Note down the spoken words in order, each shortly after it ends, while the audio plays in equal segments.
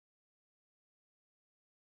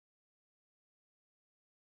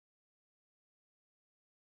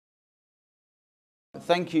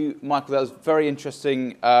Thank you, Michael. That was very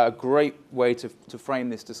interesting. Great way to frame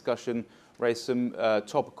this discussion. Raised some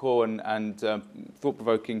topical and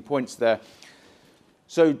thought-provoking points there.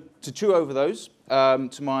 So to chew over those,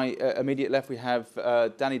 to my immediate left we have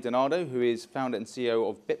Danny Donado, who is founder and CEO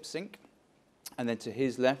of Bipsync. And then to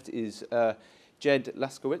his left is Jed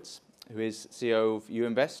Laskowitz, who is CEO of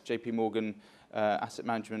YouInvest, JP Morgan Asset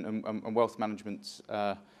Management and Wealth Management's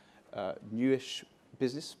newish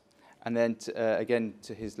business. And then again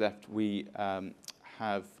to his left we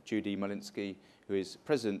have Judy Marlinski, who is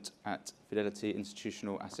president at Fidelity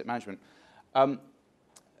Institutional Asset Management.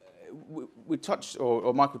 We touched,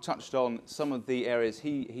 or Michael touched on some of the areas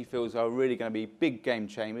he feels are really going to be big game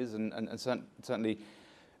changers and certainly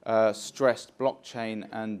stressed blockchain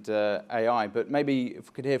and AI. But maybe if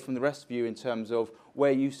we could hear from the rest of you in terms of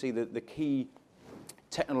where you see the key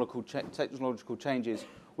technological changes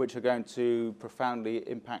which are going to profoundly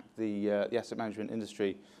impact the asset management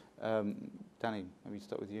industry. Danny, maybe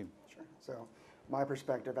start with you. Sure. So my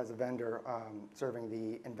perspective as a vendor serving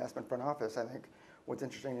the investment front office, I think what's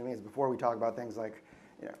interesting to me is before we talk about things like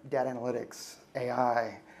data analytics,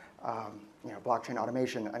 AI, blockchain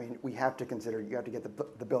automation, I mean, we have to consider, you have to get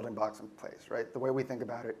the building blocks in place, right? The way we think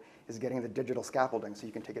about it is getting the digital scaffolding so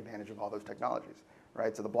you can take advantage of all those technologies,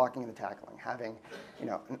 right? So the blocking and the tackling, having an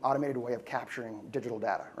automated way of capturing digital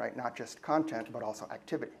data, right? Not just content, but also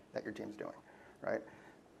activity that your team's doing, right?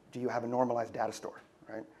 Do you have a normalized data store,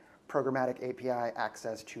 right? Programmatic API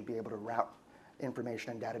access to be able to route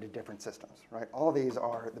information and data to different systems, right? All these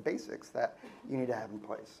are the basics that you need to have in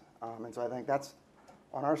place. And so I think that's,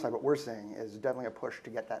 on our side, what we're seeing is definitely a push to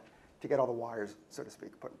get all the wires, so to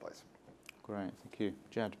speak, put in place. Great, thank you.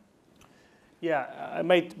 Jed? Yeah, I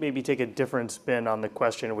might maybe take a different spin on the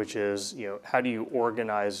question, which is, how do you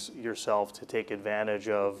organize yourself to take advantage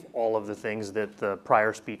of all of the things that the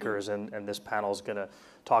prior speakers and this panel is going to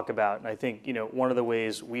talk about? And I think, one of the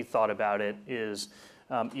ways we thought about it is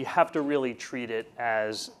you have to really treat it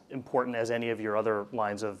as important as any of your other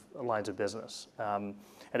lines of business.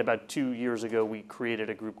 And about 2 years ago, we created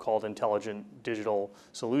a group called Intelligent Digital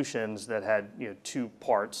Solutions that had two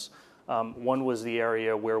parts. One was the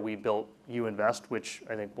area where we built YouInvest, which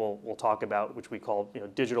I think we'll talk about, which we call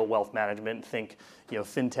digital wealth management. Think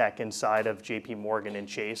fintech inside of JP Morgan and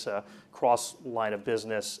Chase, a cross line of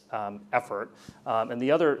business effort. And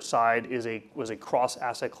the other side was a cross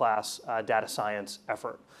asset class data science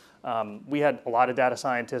effort. We had a lot of data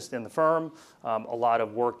scientists in the firm, a lot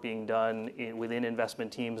of work being done within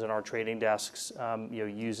investment teams and our trading desks,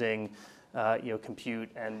 using compute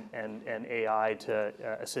and AI to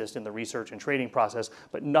assist in the research and trading process,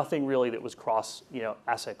 but nothing really that was cross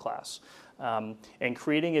asset class. And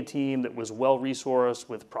creating a team that was well-resourced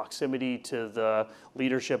with proximity to the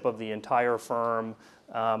leadership of the entire firm,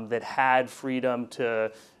 that had freedom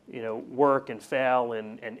to work and fail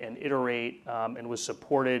and iterate, and was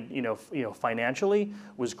supported financially,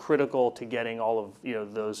 was critical to getting all of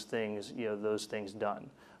those things done.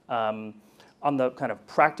 On the kind of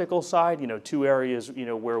practical side, two areas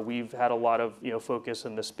where we've had a lot of focus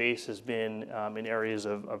in the space has been in areas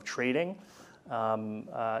of trading,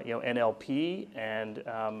 NLP, and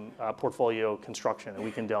portfolio construction, and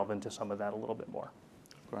we can delve into some of that a little bit more.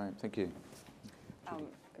 Great, thank you.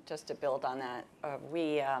 Just to build on that,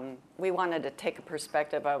 we wanted to take a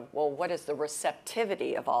perspective of, well, what is the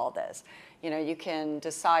receptivity of all this? You can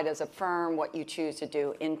decide as a firm what you choose to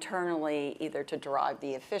do internally, either to derive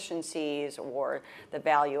the efficiencies or the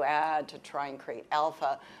value add to try and create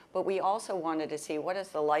alpha. But we also wanted to see what is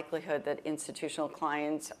the likelihood that institutional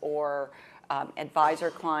clients or advisor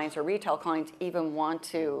clients or retail clients even want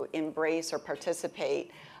to embrace or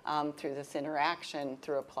participate through this interaction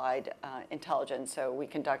through applied intelligence. So we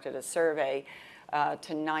conducted a survey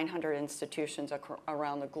to 900 institutions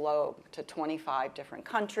around the globe, to 25 different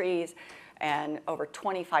countries, and over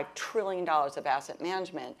 $25 trillion of asset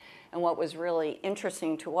management. And what was really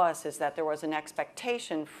interesting to us is that there was an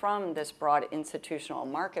expectation from this broad institutional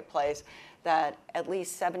marketplace that at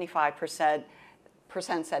least 75%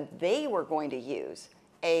 said they were going to use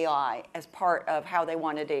AI as part of how they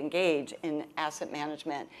wanted to engage in asset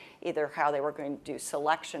management, either how they were going to do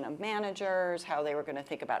selection of managers, how they were going to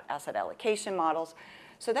think about asset allocation models.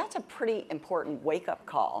 So that's a pretty important wake-up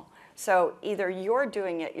call. So either you're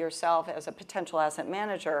doing it yourself as a potential asset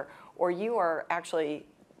manager, or you are actually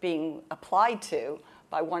being applied to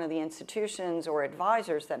by one of the institutions or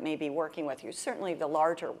advisors that may be working with you, certainly the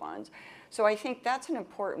larger ones. So I think that's an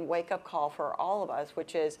important wake-up call for all of us,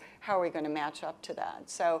 which is how are we going to match up to that?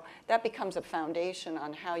 So that becomes a foundation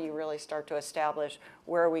on how you really start to establish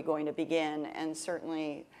where are we going to begin. And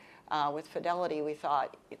certainly With Fidelity, we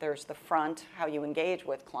thought there's the front, how you engage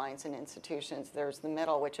with clients and institutions. There's the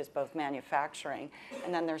middle, which is both manufacturing,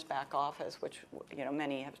 and then there's back office, which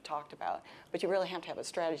many have talked about. But you really have to have a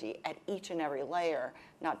strategy at each and every layer,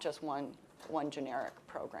 not just one generic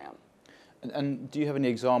program. And do you have any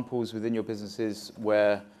examples within your businesses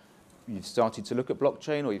where you've started to look at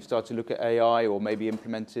blockchain, or you've started to look at AI, or maybe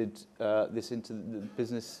implemented this into the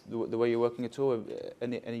business the way you're working at all?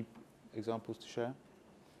 Any examples to share?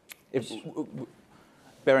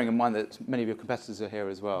 Bearing in mind that many of your competitors are here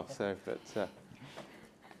as well. So,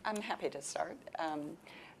 I'm happy to start.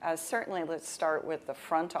 Certainly, let's start with the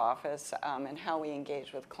front office and how we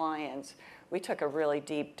engage with clients. We took a really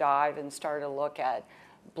deep dive and started to look at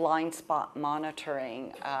blind spot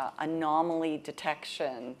monitoring, anomaly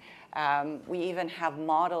detection. We even have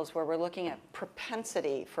models where we're looking at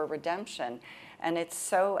propensity for redemption. And it's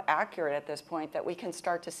so accurate at this point that we can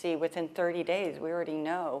start to see within 30 days, we already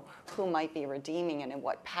know who might be redeeming and in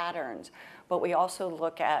what patterns. But we also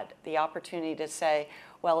look at the opportunity to say,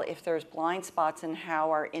 well, if there's blind spots in how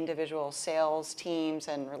our individual sales teams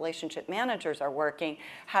and relationship managers are working,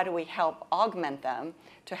 how do we help augment them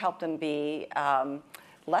to help them be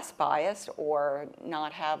less biased or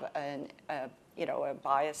not have a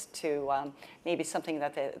bias to maybe something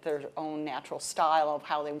that their own natural style of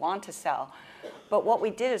how they want to sell. But what we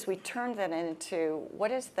did is we turned that into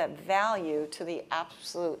what is the value to the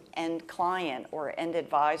absolute end client or end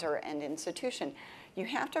advisor or end institution. You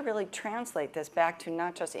have to really translate this back to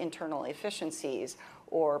not just internal efficiencies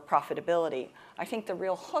or profitability. I think the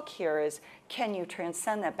real hook here is, can you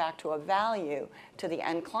transcend that back to a value to the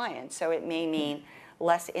end client? So it may mean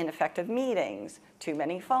less ineffective meetings, too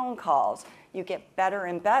many phone calls. You get better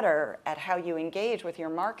and better at how you engage with your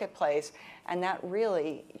marketplace, and that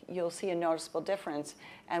really, you'll see a noticeable difference.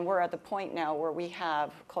 And we're at the point now where we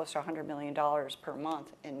have close to $100 million per month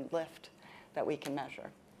in lift that we can measure.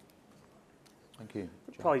 Thank you.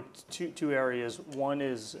 Probably two areas. One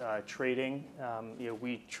is trading.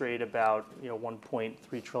 We trade about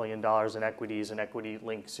 $1.3 trillion in equities and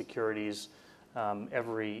equity-linked securities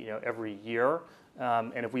every year.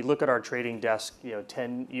 And if we look at our trading desk,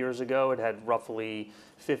 10 years ago, it had roughly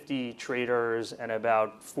 50 traders and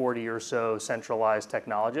about 40 or so centralized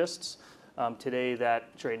technologists. Today,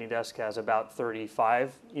 that trading desk has about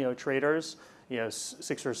 35, traders,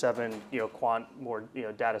 6 or 7, quant, more,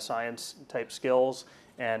 data science type skills,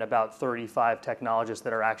 and about 35 technologists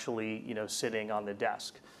that are actually, sitting on the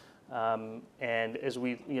desk. And as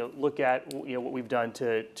we look at what we've done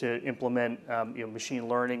to implement machine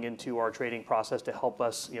learning into our trading process to help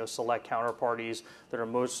us select counterparties that are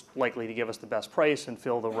most likely to give us the best price and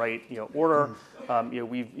fill the right order,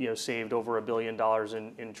 we've saved over $1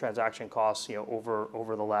 billion in transaction costs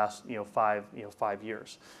over the last 5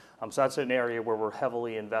 years. So that's an area where we're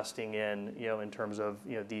heavily investing in terms of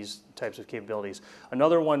these types of capabilities.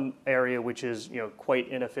 Another one area which is quite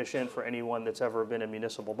inefficient for anyone that's ever been a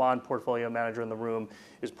municipal bond portfolio manager in the room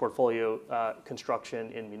is portfolio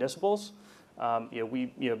construction in municipals. We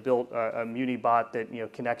built a muni bot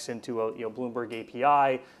that connects into a Bloomberg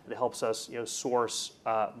API that helps us source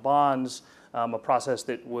bonds. A process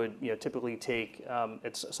that would typically take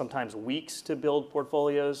it's sometimes weeks to build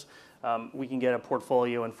portfolios. We can get a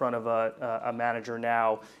portfolio in front of a manager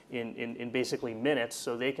now in basically minutes,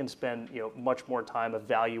 so they can spend much more time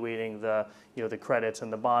evaluating the credits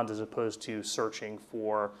and the bonds as opposed to searching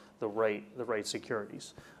for the right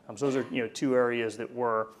securities. So those are two areas that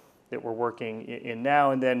we're working in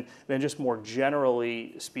now. And then just more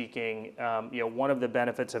generally speaking, one of the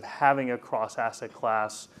benefits of having a cross asset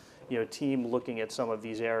class team looking at some of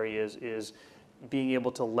these areas is being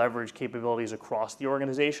able to leverage capabilities across the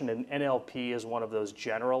organization. And NLP is one of those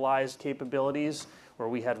generalized capabilities where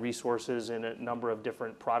we had resources in a number of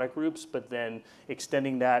different product groups, but then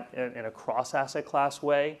extending that in a cross asset class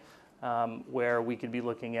way, where we could be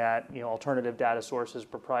looking at alternative data sources,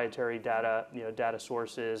 proprietary data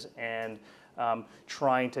sources, and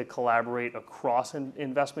trying to collaborate across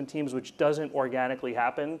investment teams, which doesn't organically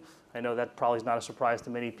happen. I know that probably is not a surprise to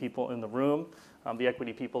many people in the room. The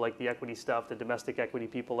equity people like the equity stuff, the domestic equity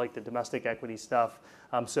people like the domestic equity stuff.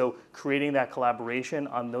 So creating that collaboration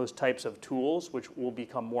on those types of tools, which will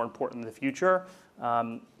become more important in the future,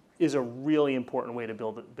 is a really important way to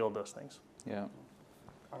build those things. Yeah.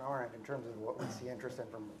 On our end, in terms of what we see interest in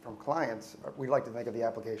from clients, we like to think of the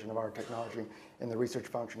application of our technology in the research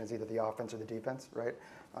function as either the offense or the defense, right?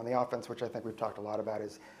 On the offense, which I think we've talked a lot about,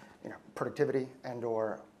 is productivity and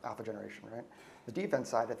or alpha generation, right? The defense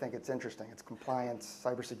side, I think it's interesting. It's compliance,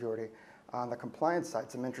 cybersecurity. On the compliance side,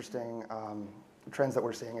 some interesting trends that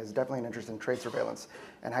we're seeing is definitely an interest in trade surveillance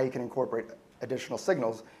and how you can incorporate additional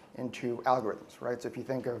signals into algorithms, right? So if you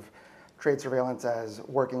think of trade surveillance as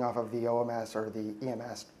working off of the OMS or the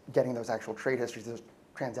EMS, getting those actual trade histories, those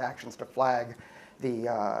transactions to flag the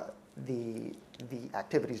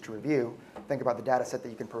activities to review, think about the data set that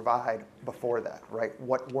you can provide before that, right?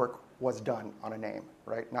 What work was done on a name,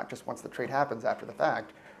 right? Not just once the trade happens after the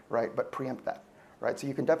fact, right? But preempt that, right? So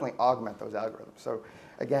you can definitely augment those algorithms. So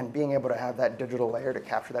again, being able to have that digital layer to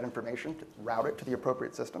capture that information, to route it to the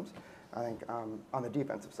appropriate systems, I think on the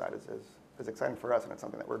defensive side is exciting for us, and it's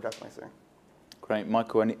something that we're definitely seeing. Great.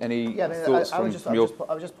 Michael, any Yeah, I mean, thoughts I would from your...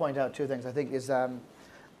 I would just point out two things. I think is,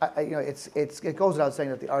 it goes without saying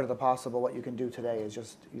that the art of the possible, what you can do today is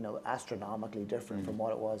just, astronomically different from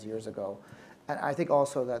what it was years ago. And I think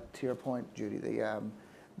also that, to your point, Judy,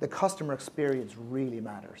 the customer experience really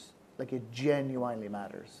matters. Like, it genuinely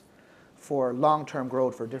matters for long-term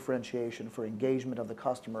growth, for differentiation, for engagement of the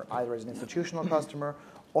customer, either as an institutional customer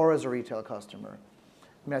or as a retail customer.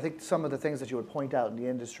 I mean, I think some of the things that you would point out in the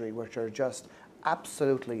industry, which are just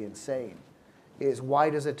absolutely insane, is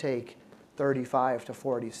why does it take 35 to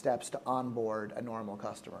 40 steps to onboard a normal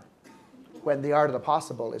customer, when the art of the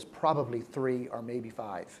possible is probably 3 or maybe 5?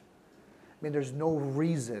 I mean, there's no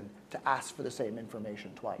reason to ask for the same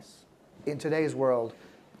information twice. In today's world,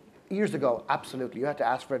 years ago, absolutely, you had to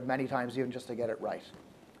ask for it many times even just to get it right.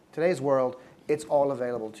 Today's world, it's all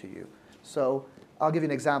available to you. So I'll give you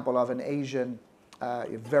an example of an Asian,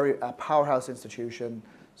 very powerhouse institution.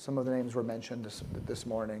 Some of the names were mentioned this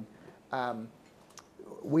morning.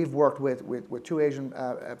 We've worked with two Asian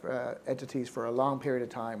entities for a long period of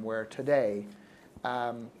time, where today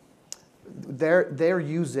they're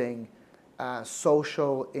using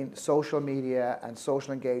social media and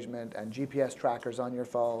social engagement and GPS trackers on your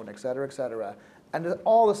phone, et cetera, and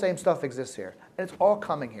all the same stuff exists here, and it's all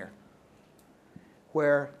coming here.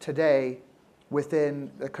 Where today,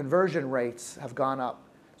 within the conversion rates have gone up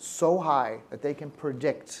so high that they can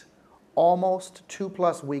predict almost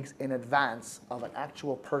 2+ weeks in advance of an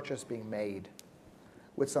actual purchase being made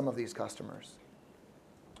with some of these customers.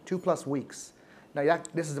 2+ weeks. Now,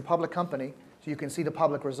 this is a public company, so you can see the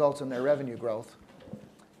public results in their revenue growth.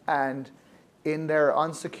 And in their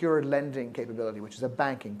unsecured lending capability, which is a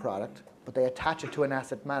banking product, but they attach it to an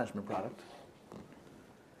asset management product,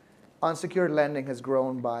 unsecured lending has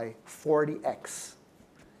grown by 40x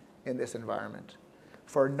in this environment.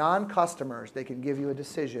 For non-customers, they can give you a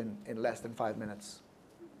decision in less than 5 minutes.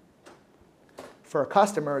 For a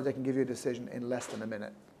customer, they can give you a decision in less than a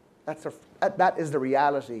minute. That is the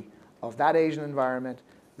reality of that Asian environment,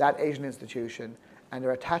 that Asian institution, and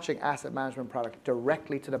they're attaching asset management product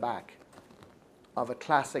directly to the back of a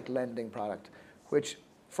classic lending product, which,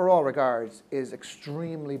 for all regards, is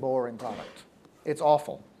extremely boring product. It's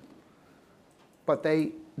awful. But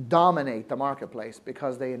they dominate the marketplace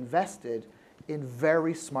because they invested in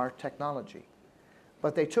very smart technology.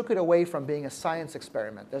 But they took it away from being a science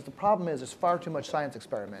experiment. The problem is there's far too much science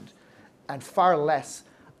experiment and far less,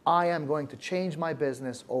 I am going to change my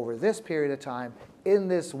business over this period of time in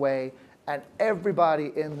this way, and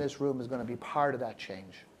everybody in this room is going to be part of that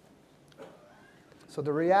change. So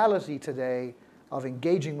the reality today of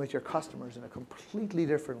engaging with your customers in a completely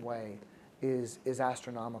different way is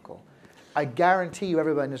astronomical. I guarantee you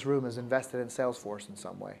everybody in this room is invested in Salesforce in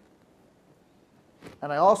some way.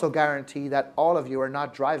 And I also guarantee that all of you are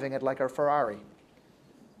not driving it like a Ferrari.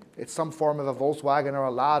 It's some form of a Volkswagen or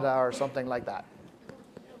a Lada or something like that.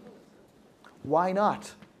 Why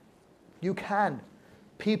not? You can.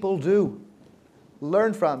 People do.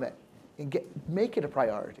 Learn from it and make it a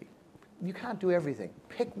priority. You can't do everything.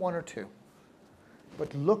 Pick one or two.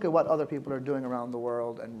 But look at what other people are doing around the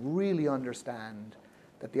world and really understand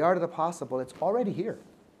that the art of the possible, it's already here.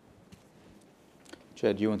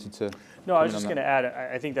 Jed, you wanted to... No, I was just going to add,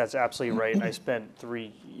 I think that's absolutely right. I spent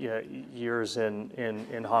 3 years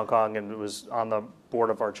in Hong Kong and was on the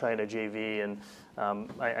board of our China JV, and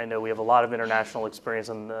I know we have a lot of international experience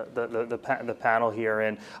on the panel here,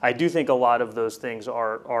 and I do think a lot of those things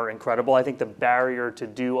are incredible. I think the barrier to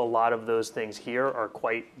do a lot of those things here are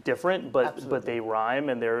quite different, but they rhyme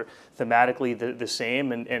and they're thematically the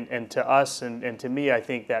same, and to us and to me, I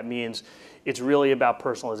think that means it's really about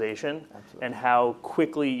personalization and how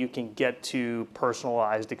quickly you can get to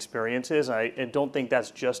personalized experiences. I don't think that's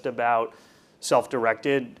just about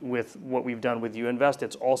self-directed with what we've done with YouInvest.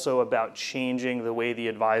 It's also about changing the way the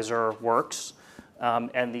advisor works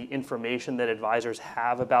and the information that advisors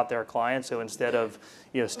have about their clients. So instead of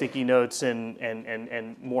sticky notes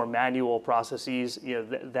and more manual processes,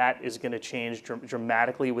 that is going to change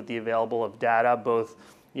dramatically with the available of data, both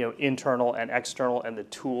internal and external, and the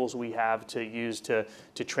tools we have to use to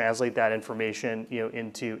translate that information,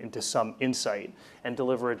 into some insight and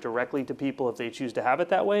deliver it directly to people if they choose to have it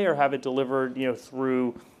that way, or have it delivered,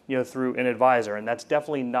 through an advisor. And that's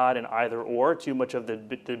definitely not an either or. Too much of the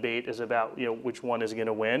debate is about, which one is going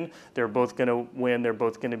to win. They're both going to win. They're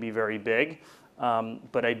both going to be very big.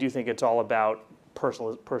 But I do think it's all about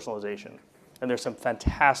personalization. And there's some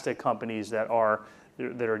fantastic companies that are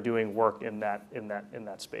doing work in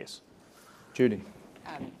that space. Judy.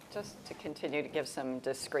 Just to continue to give some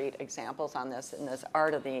discrete examples on this, in this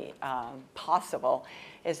art of the possible,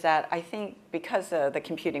 is that I think because of the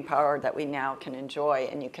computing power that we now can enjoy,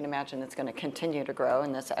 and you can imagine it's going to continue to grow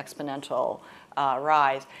in this exponential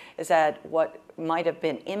rise, is that what might have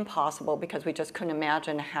been impossible because we just couldn't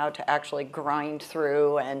imagine how to actually grind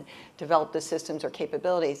through and develop the systems or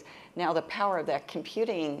capabilities. Now the power of that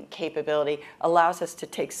computing capability allows us to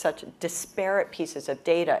take such disparate pieces of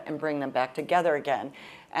data and bring them back together again.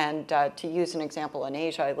 And to use an example, in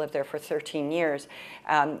Asia, I lived there for 13 years,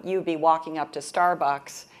 you'd be walking up to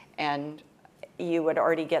Starbucks and you would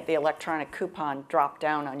already get the electronic coupon dropped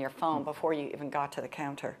down on your phone before you even got to the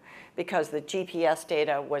counter, because the GPS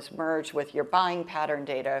data was merged with your buying pattern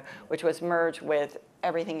data, which was merged with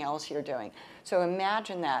everything else you're doing. So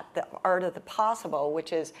imagine that, the art of the possible,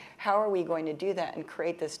 which is how are we going to do that and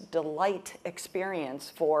create this delight experience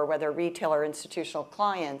for whether retail or institutional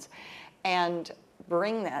clients, and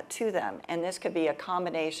bring that to them. And this could be a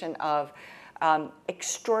combination of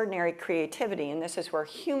extraordinary creativity, and this is where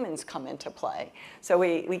humans come into play. So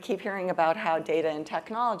we keep hearing about how data and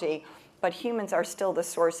technology, but humans are still the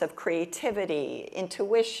source of creativity,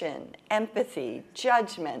 intuition, empathy,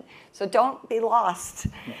 judgment. So don't be lost.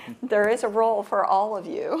 There is a role for all of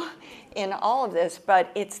you in all of this,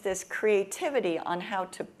 but it's this creativity on how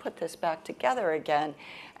to put this back together again.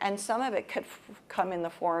 And some of it could come in the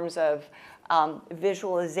forms of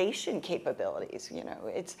visualization capabilities.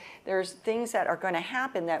 There's things that are going to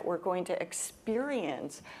happen that we're going to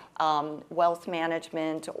experience wealth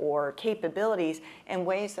management or capabilities in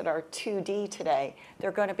ways that are 2D today.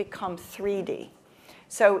 They're going to become 3D.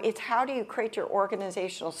 So it's how do you create your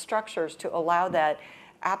organizational structures to allow that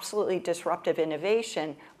absolutely disruptive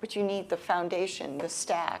innovation, but you need the foundation, the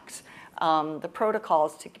stacks, the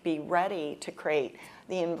protocols to be ready to create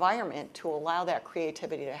the environment to allow that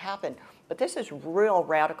creativity to happen. But this is real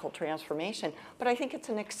radical transformation. But I think it's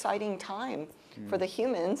an exciting time for the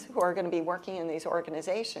humans who are going to be working in these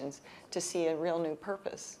organizations to see a real new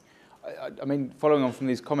purpose. I mean, following on from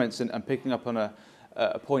these comments and picking up on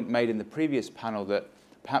a point made in the previous panel, that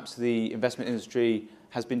perhaps the investment industry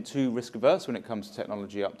has been too risk averse when it comes to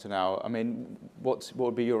technology up to now. I mean, what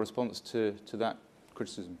would be your response to that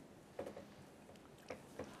criticism?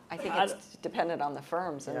 I think it's dependent on the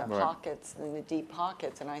firms and the Right. pockets and the deep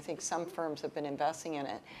pockets, and I think some firms have been investing in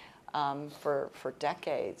it for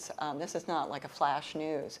decades. This is not like a flash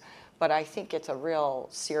news, but I think it's a real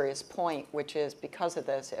serious point, which is because of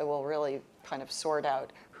this, it will really kind of sort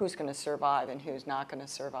out who's going to survive and who's not going to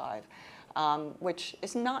survive, which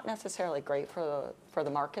is not necessarily great for the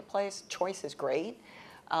marketplace. Choice is great,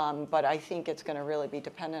 but I think it's going to really be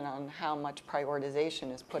dependent on how much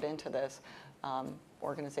prioritization is put into this.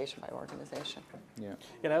 Organization by organization. Yeah.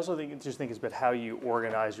 And I also think it's about how you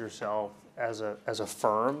organize yourself as a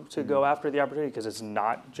firm to go after the opportunity, because it's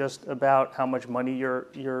not just about how much money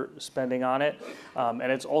you're spending on it, and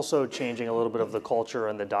it's also changing a little bit of the culture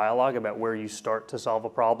and the dialogue about where you start to solve a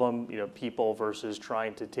problem. People versus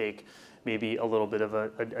trying to take maybe a little bit of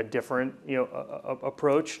a different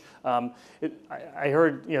approach. I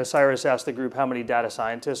heard Cyrus ask the group how many data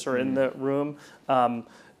scientists are in the room.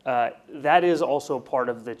 That is also part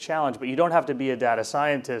of the challenge, but you don't have to be a data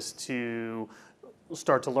scientist to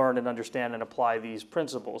start to learn and understand and apply these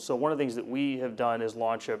principles. So one of the things that we have done is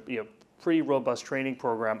launch a pretty robust training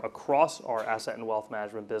program across our asset and wealth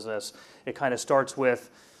management business. It kind of starts with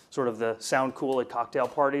sort of the sound cool at cocktail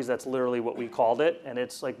parties. That's literally what we called it, and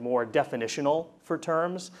it's like more definitional for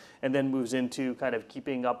terms, and then moves into kind of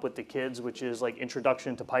keeping up with the kids, which is like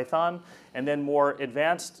introduction to Python, and then more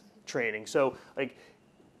advanced training. So like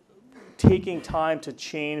taking time to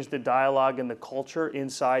change the dialogue and the culture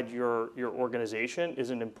inside your organization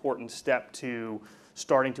is an important step to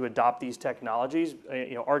starting to adopt these technologies.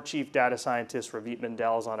 Our chief data scientist, Ravit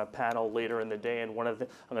Mandel, is on a panel later in the day, and I'm going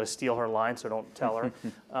to steal her line, so don't tell her.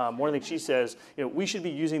 One of the things she says, we should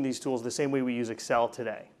be using these tools the same way we use Excel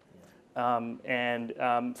today.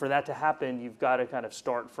 For that to happen, you've got to kind of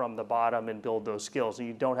start from the bottom and build those skills. And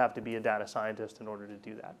you don't have to be a data scientist in order to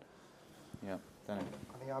do that. Yeah. On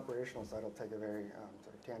the operational side, I'll take a very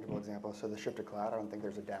sort of tangible example. So the shift to cloud, I don't think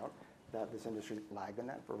there's a doubt that this industry lagged in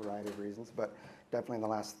that for a variety of reasons, but definitely in the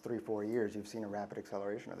last 3-4 years, you've seen a rapid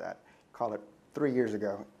acceleration of that. Call it 3 years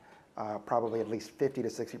ago, probably at least 50 to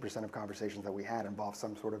 60% of conversations that we had involved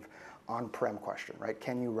some sort of on-prem question, right?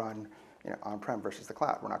 Can you run on-prem versus the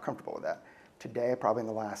cloud? We're not comfortable with that. Today, probably in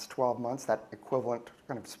the last 12 months, that equivalent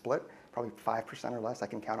kind of split, probably 5% or less, I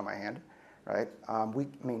can count on my hand, right? We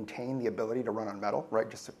maintain the ability to run on metal, right,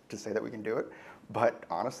 just to say that we can do it. But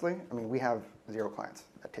honestly, I mean, we have 0 clients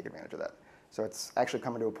that take advantage of that. So it's actually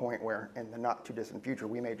coming to a point where in the not too distant future,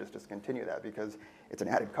 we may just discontinue that because it's an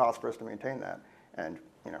added cost for us to maintain that. And,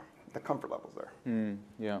 the comfort level's there.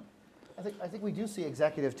 Yeah. I think we do see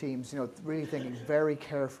executive teams, really thinking very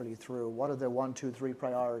carefully through what are the 1, 2, 3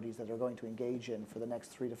 priorities that they're going to engage in for the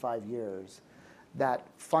next 3 to 5 years that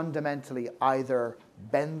fundamentally either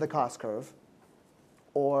bend the cost curve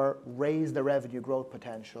or raise the revenue growth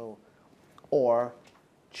potential or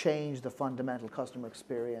change the fundamental customer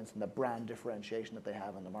experience and the brand differentiation that they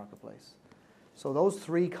have in the marketplace. So those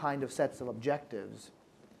 3 kind of sets of objectives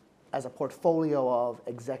as a portfolio of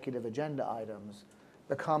executive agenda items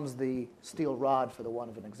becomes the steel rod, for the want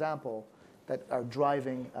of an example, that are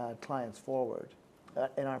driving clients forward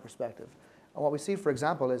in our perspective. And what we see, for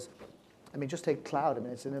example, is, just take cloud.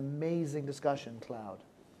 It's an amazing discussion, cloud.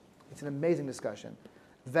 It's an amazing discussion.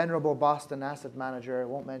 Venerable Boston asset manager, I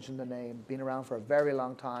won't mention the name, been around for a very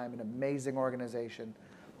long time, an amazing organization,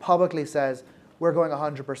 publicly says, we're going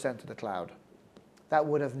 100% to the cloud. That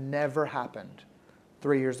would have never happened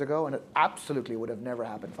 3 years ago, and it absolutely would have never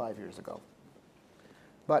happened 5 years ago.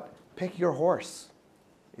 But pick your horse.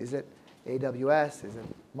 Is it AWS? Is it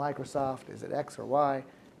Microsoft? Is it X or Y?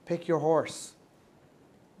 Pick your horse.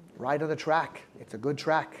 Ride on the track. It's a good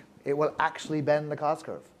track. It will actually bend the cost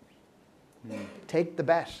curve. Take the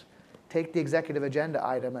bet. Take the executive agenda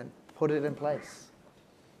item and put it in place.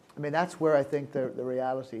 That's where I think the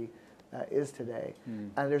reality is today.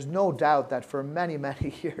 And there's no doubt that for many,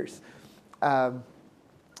 many years,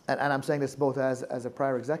 and I'm saying this both as a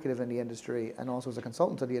prior executive in the industry and also as a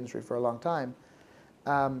consultant to the industry for a long time,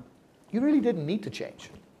 you really didn't need to change.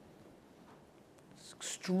 It's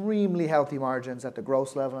extremely healthy margins at the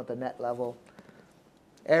gross level, at the net level.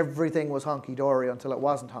 Everything was hunky-dory until it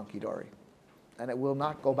wasn't hunky-dory. And it will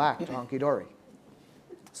not go back to hunky-dory.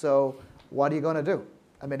 So what are you going to do?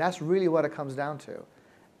 That's really what it comes down to.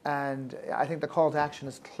 And I think the call to action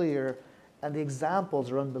is clear, and the examples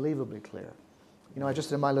are unbelievably clear. I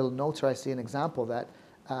just in my little notes here, I see an example that,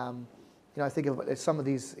 I think of some of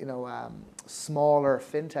these, smaller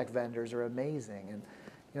fintech vendors are amazing,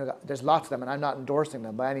 and there's lots of them, and I'm not endorsing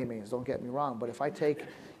them by any means. Don't get me wrong, but if I take,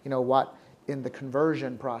 what in the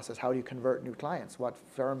conversion process, how do you convert new clients? What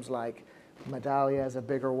firms like Medallia is a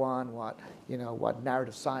bigger one. What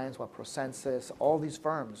Narrative Science, what Procensus, all these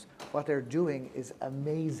firms, what they're doing is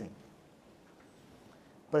amazing.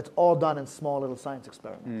 But it's all done in small little science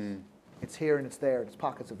experiments. It's here and it's there, it's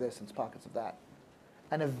pockets of this and it's pockets of that.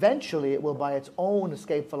 And eventually it will, by its own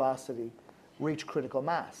escape velocity, reach critical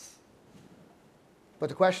mass. But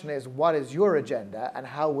the question is, what is your agenda and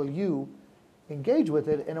how will you engage with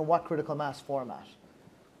it in a what critical mass format?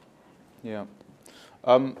 Yeah.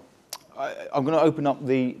 I'm going to open up to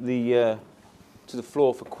the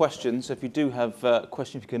floor for questions. So if you do have a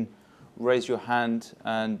question, if you can raise your hand.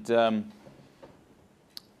 And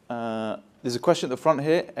there's a question at the front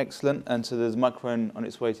here. Excellent. And so there's a microphone on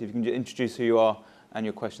its way. So if you can introduce who you are and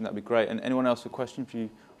your question, that'd be great. And anyone else with a question, if you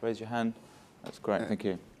raise your hand, that's great. Thank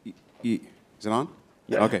you. Is it on?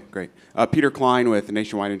 Yeah. Okay, great. Peter Klein with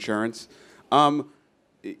Nationwide Insurance.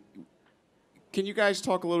 Can you guys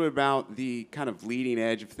talk a little bit about the kind of leading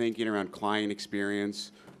edge of thinking around client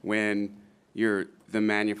experience when you're the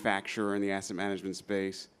manufacturer in the asset management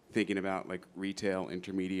space, thinking about like retail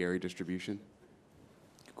intermediary distribution?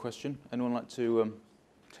 Good question. Anyone like to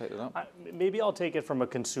take that up? Maybe I'll take it from a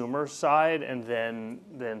consumer side, and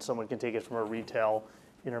then someone can take it from a retail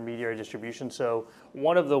intermediary distribution. So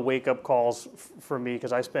one of the wake-up calls for me,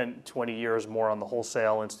 because I spent 20 years more on the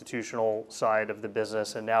wholesale institutional side of the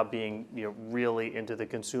business, and now being really into the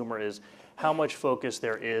consumer, is how much focus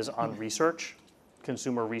there is on research,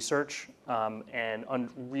 consumer research, and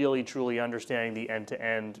really truly understanding the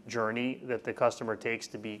end-to-end journey that the customer takes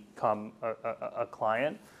to become a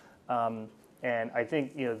client. And I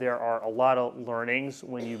think there are a lot of learnings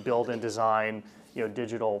when you build and design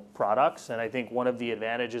digital products. And I think one of the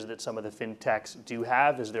advantages that some of the fintechs do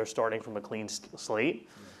have is they're starting from a clean slate.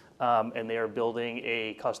 And they are building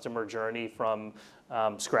a customer journey from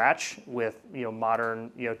scratch with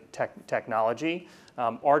modern technology.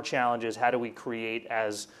 Our challenge is how do we create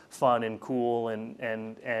as fun and cool and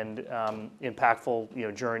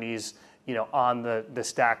impactful journeys on the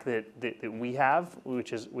stack that we have,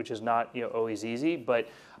 which is not always easy. But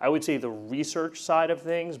I would say the research side of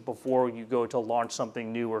things before you go to launch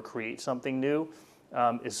something new or create something new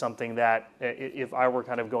is something that if I were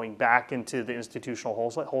kind of going back into the institutional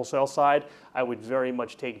wholesale side, I would very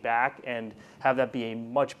much take back and have that be a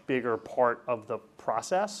much bigger part of the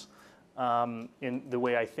process in the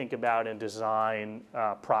way I think about and design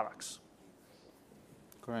products.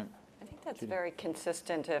 Great. I think that's very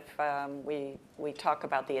consistent if we talk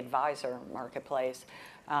about the advisor marketplace.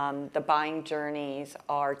 The buying journeys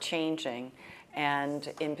are changing.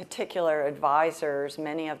 And in particular, advisors,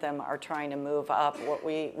 many of them are trying to move up what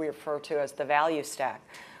we refer to as the value stack,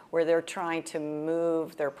 where they're trying to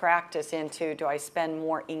move their practice into, do I spend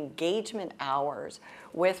more engagement hours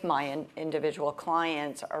with my individual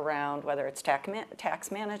clients around whether it's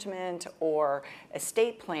tax management or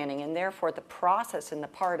estate planning, and therefore the process and the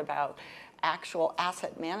part about actual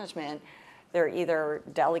asset management, they're either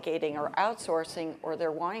delegating or outsourcing, or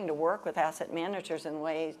they're wanting to work with asset managers in a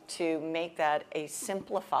way to make that a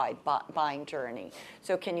simplified buying journey.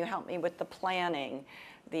 So can you help me with the planning,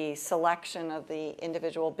 the selection of the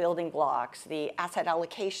individual building blocks, the asset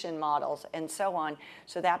allocation models, and so on?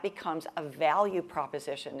 So that becomes a value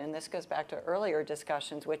proposition. And this goes back to earlier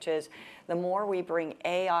discussions, which is the more we bring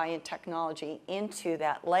AI and technology into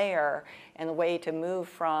that layer and the way to move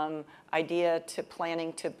from idea to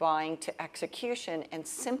planning to buying to execution and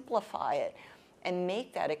simplify it and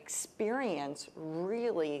make that experience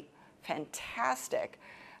really fantastic,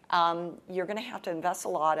 you're going to have to invest a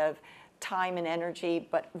lot of time and energy,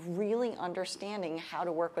 but really understanding how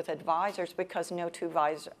to work with advisors, because no two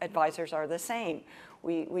advisors are the same.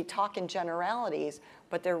 We talk in generalities,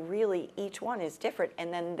 but they're really, each one is different.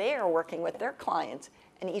 And then they're working with their clients,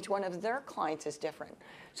 and each one of their clients is different.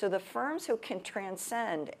 So the firms who can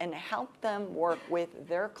transcend and help them work with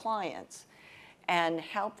their clients and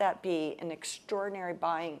help that be an extraordinary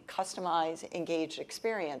buying, customized, engaged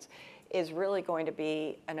experience is really going to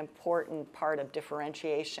be an important part of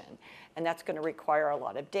differentiation. And that's going to require a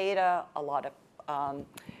lot of data, a lot of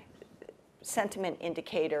sentiment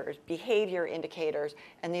indicators, behavior indicators,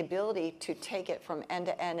 and the ability to take it from end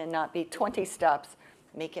to end and not be 20 steps,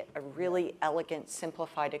 make it a really elegant,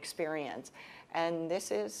 simplified experience. And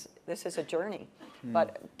this is a journey.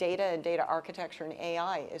 But data and data architecture and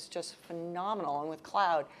AI is just phenomenal, and with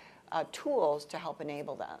cloud tools to help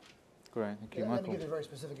enable that. Great, thank you, Let Michael. me give you a very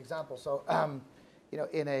specific example. So,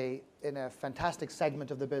 in a fantastic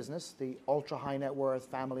segment of the business, the ultra high net worth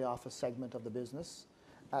family office segment of the business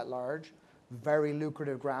at large, very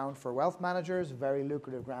lucrative ground for wealth managers, very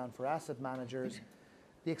lucrative ground for asset managers.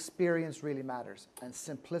 The experience really matters, and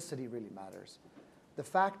simplicity really matters. The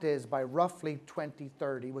fact is, by roughly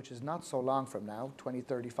 2030, which is not so long from now,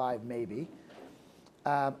 2035 maybe,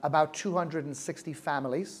 about 260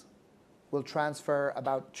 families will transfer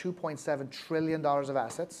about $2.7 trillion of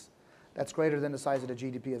assets. That's greater than the size of the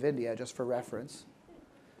GDP of India, just for reference.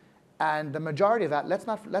 And the majority of that, let's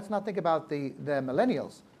not think about the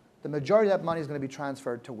millennials. The majority of that money is going to be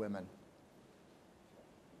transferred to women.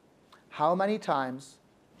 How many times,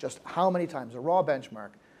 just how many times, a raw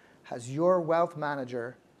benchmark, has your wealth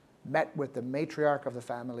manager met with the matriarch of the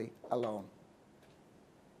family alone?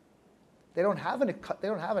 They don't have an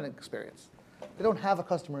experience. They don't have a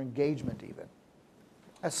customer engagement even.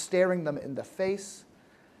 That's staring them in the face.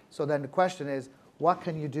 So then the question is, what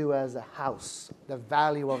can you do as a house, the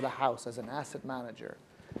value of the house as an asset manager,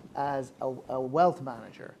 as a wealth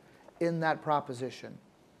manager in that proposition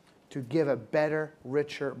to give a better,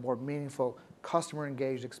 richer, more meaningful customer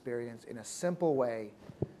engaged experience in a simple way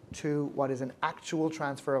to what is an actual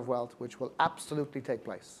transfer of wealth, which will absolutely take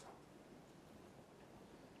place.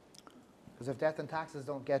 Because if death and taxes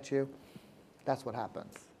don't get you, that's what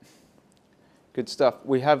happens. Good stuff.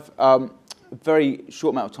 We have a very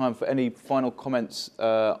short amount of time for any final comments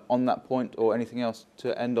on that point or anything else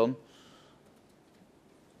to end on.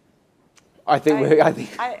 I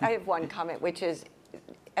have one comment, which is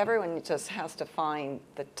everyone just has to find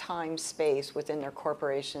the time space within their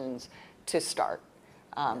corporations to start.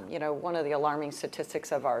 One of the alarming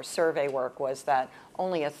statistics of our survey work was that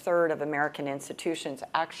only 1/3 of American institutions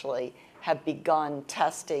actually have begun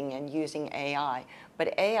testing and using AI.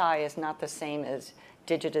 But AI is not the same as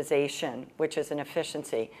digitization, which is an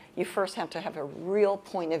efficiency. You first have to have a real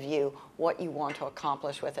point of view, what you want to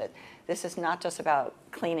accomplish with it. This is not just about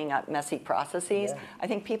cleaning up messy processes. Yeah. I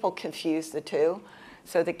think people confuse the two.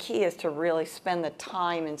 So the key is to really spend the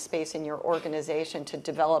time and space in your organization to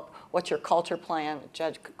develop what's your culture plan, which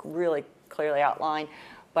Judge really clearly outlined,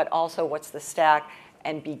 but also what's the stack,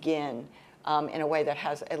 and begin. in a way that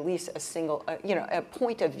has at least a single, a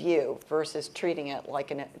point of view versus treating it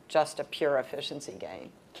like just a pure efficiency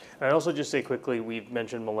gain. And I'd also just say quickly, we've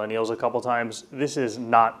mentioned millennials a couple times. This is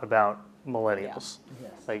not about millennials. Yeah.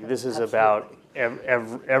 Yes. Like this is about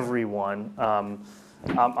everyone.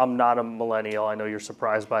 I'm not a millennial. I know you're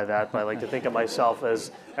surprised by that, but I like to think of myself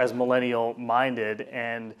as millennial-minded,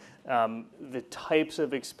 and the types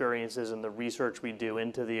of experiences and the research we do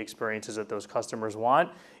into the experiences that those customers want,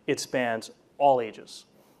 it spans all ages.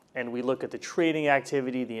 And we look at the trading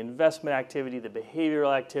activity, the investment activity, the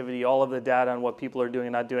behavioral activity, all of the data on what people are doing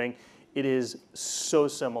and not doing. It is so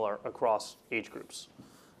similar across age groups.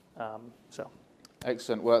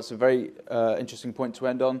 Excellent. Well, that's a very interesting point to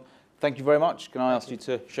end on. Thank you very much. Can I ask you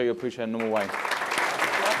to show your appreciation in a normal way?